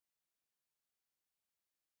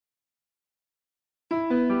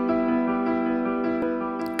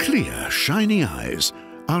Clear, shiny eyes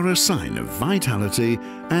are a sign of vitality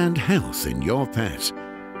and health in your pet.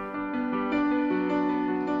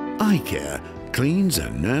 Eye Care cleans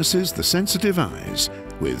and nurses the sensitive eyes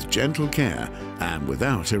with gentle care and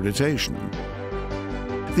without irritation.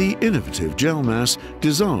 The innovative gel mass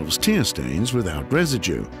dissolves tear stains without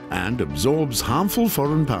residue and absorbs harmful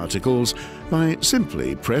foreign particles by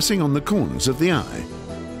simply pressing on the corners of the eye.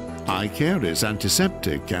 Eye Care is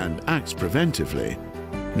antiseptic and acts preventively.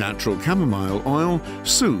 Natural chamomile oil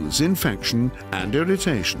soothes infection and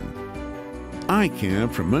irritation. Eye Care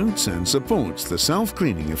promotes and supports the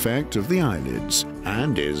self-cleaning effect of the eyelids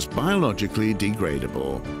and is biologically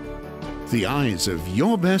degradable. The eyes of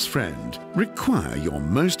your best friend require your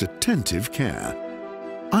most attentive care.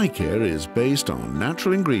 Eye Care is based on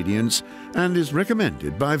natural ingredients and is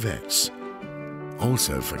recommended by vets.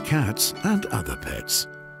 Also for cats and other pets.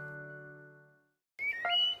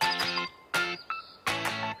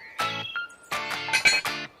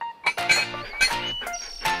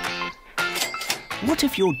 What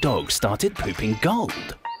if your dog started pooping gold?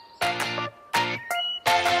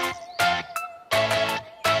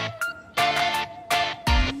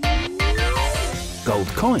 Gold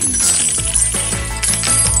coins.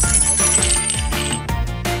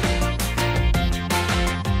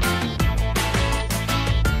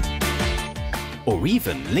 Or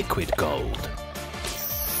even liquid gold.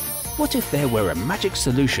 What if there were a magic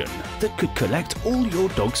solution that could collect all your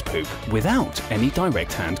dog's poop without any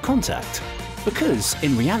direct hand contact? Because,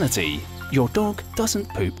 in reality, your dog doesn't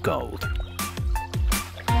poop gold.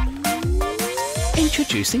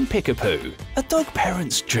 Introducing Pickapoo, a dog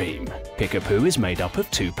parent's dream. Pickapoo is made up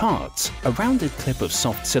of two parts, a rounded clip of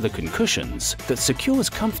soft silicone cushions that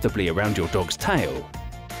secures comfortably around your dog's tail,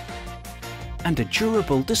 and a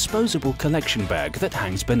durable disposable collection bag that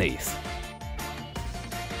hangs beneath.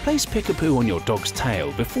 Place Pickapoo on your dog's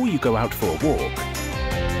tail before you go out for a walk.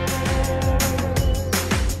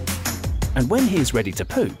 And when he is ready to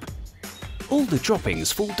poop, all the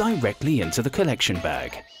droppings fall directly into the collection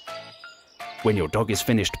bag. When your dog is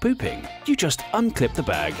finished pooping, you just unclip the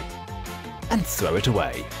bag and throw it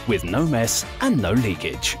away, with no mess and no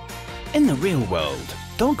leakage. In the real world,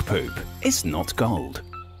 dog poop is not gold.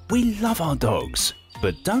 We love our dogs,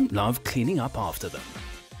 but don't love cleaning up after them.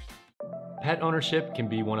 Pet ownership can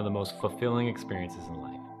be one of the most fulfilling experiences in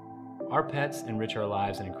life. Our pets enrich our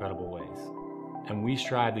lives in incredible ways, and we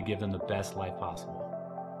strive to give them the best life possible.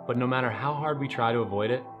 But no matter how hard we try to avoid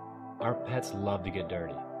it, our pets love to get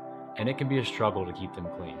dirty, and it can be a struggle to keep them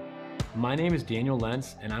clean. My name is Daniel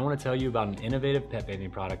Lentz, and I want to tell you about an innovative pet bathing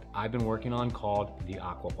product I've been working on called the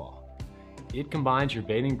AquaPaw. It combines your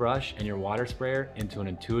bathing brush and your water sprayer into an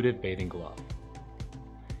intuitive bathing glove.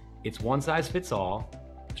 It's one size fits all,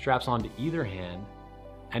 straps onto either hand,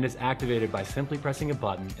 and is activated by simply pressing a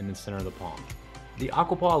button in the center of the palm. The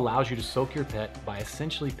AquaPaw allows you to soak your pet by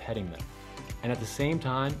essentially petting them. And at the same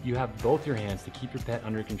time, you have both your hands to keep your pet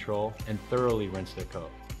under control and thoroughly rinse their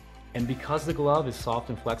coat. And because the glove is soft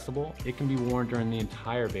and flexible, it can be worn during the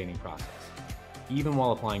entire bathing process, even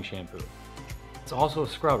while applying shampoo. It's also a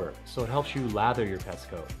scrubber, so it helps you lather your pet's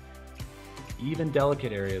coat, even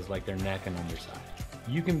delicate areas like their neck and underside.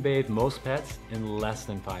 You can bathe most pets in less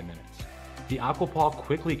than 5 minutes. The AquaPaw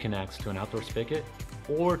quickly connects to an outdoor spigot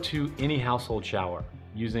or to any household shower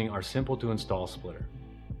using our simple to install splitter.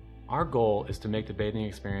 Our goal is to make the bathing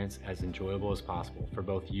experience as enjoyable as possible for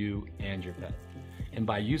both you and your pet. And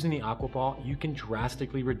by using the AquaPaw, you can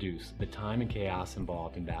drastically reduce the time and chaos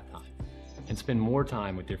involved in bath time and spend more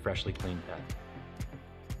time with your freshly cleaned pet.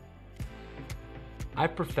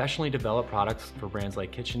 I've professionally developed products for brands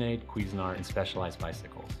like KitchenAid, Cuisinart, and Specialized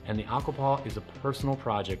Bicycles, and the AquaPaw is a personal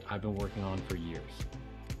project I've been working on for years.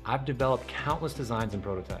 I've developed countless designs and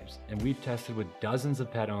prototypes, and we've tested with dozens of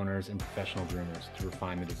pet owners and professional groomers to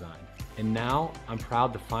refine the design. And now, I'm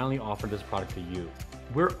proud to finally offer this product to you.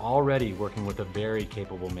 We're already working with a very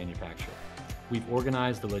capable manufacturer. We've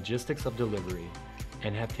organized the logistics of delivery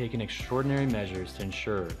and have taken extraordinary measures to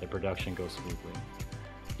ensure that production goes smoothly.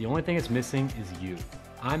 The only thing that's missing is you.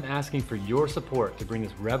 I'm asking for your support to bring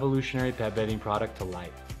this revolutionary pet bedding product to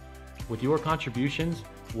life. With your contributions,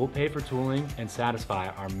 we'll pay for tooling and satisfy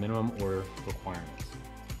our minimum order requirements.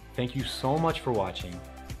 Thank you so much for watching.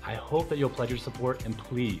 I hope that you'll pledge your support, and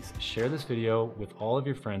please share this video with all of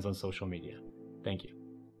your friends on social media. Thank you.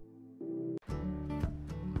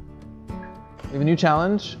 We have a new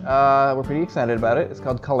challenge. We're pretty excited about it. It's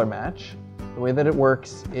called Color Match. The way that it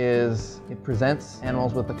works is it presents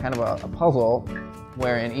animals with a kind of a puzzle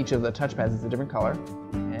wherein each of the touchpads is a different color.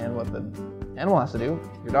 And what the animal has to do,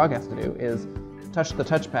 your dog has to do, is touch the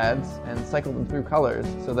touchpads and cycle them through colors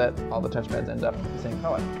so that all the touchpads end up the same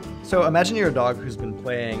color. So imagine you're a dog who's been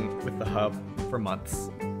playing with the hub for months.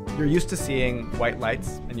 You're used to seeing white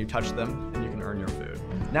lights and you touch them and you can earn your food.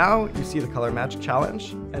 Now you see the color match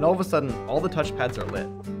challenge and all of a sudden all the touchpads are lit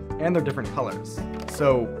and they're different colors.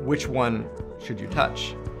 So which one should you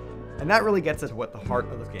touch? And that really gets at what the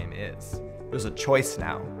heart of the game is. There's a choice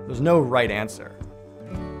now. There's no right answer.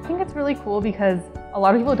 I think it's really cool because a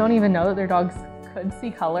lot of people don't even know that their dogs could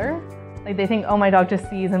see color. Like they think, oh, my dog just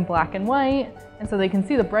sees in black and white, and so they can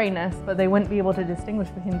see the brightness, but they wouldn't be able to distinguish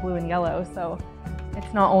between blue and yellow. So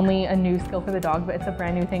it's not only a new skill for the dog, but it's a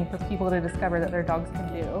brand new thing for people to discover that their dogs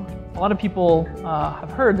can do. A lot of people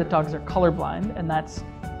have heard that dogs are colorblind, and that's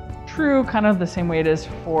true kind of the same way it is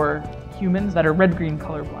for humans that are red-green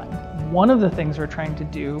colorblind. One of the things we're trying to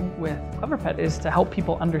do with Clever Pet is to help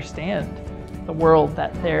people understand the world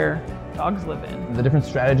that their dogs live in. The different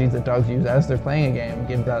strategies that dogs use as they're playing a game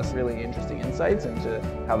gives us really interesting insights into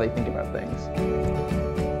how they think about things.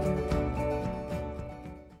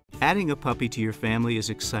 Adding a puppy to your family is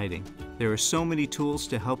exciting. There are so many tools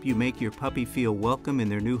to help you make your puppy feel welcome in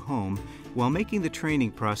their new home while making the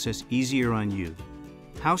training process easier on you.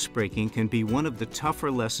 Housebreaking can be one of the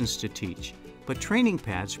tougher lessons to teach, but training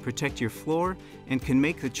pads protect your floor and can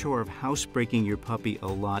make the chore of housebreaking your puppy a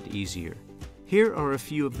lot easier. Here are a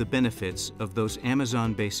few of the benefits of those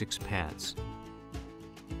Amazon Basics pads.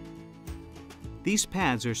 These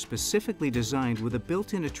pads are specifically designed with a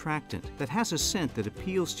built-in attractant that has a scent that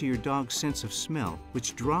appeals to your dog's sense of smell,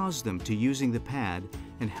 which draws them to using the pad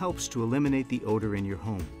and helps to eliminate the odor in your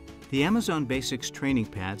home. The Amazon Basics training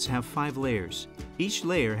pads have 5 layers. Each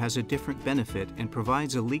layer has a different benefit and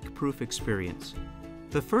provides a leak-proof experience.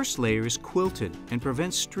 The first layer is quilted and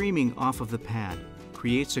prevents streaming off of the pad,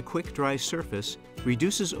 creates a quick dry surface,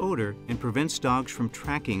 reduces odor, and prevents dogs from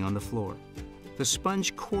tracking on the floor. The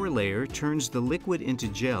sponge core layer turns the liquid into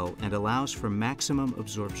gel and allows for maximum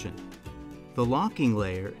absorption. The locking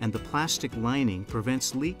layer and the plastic lining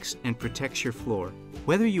prevents leaks and protects your floor.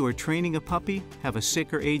 Whether you are training a puppy, have a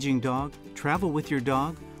sick or aging dog, travel with your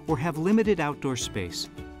dog, or have limited outdoor space,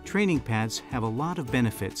 training pads have a lot of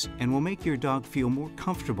benefits and will make your dog feel more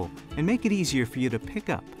comfortable and make it easier for you to pick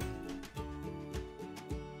up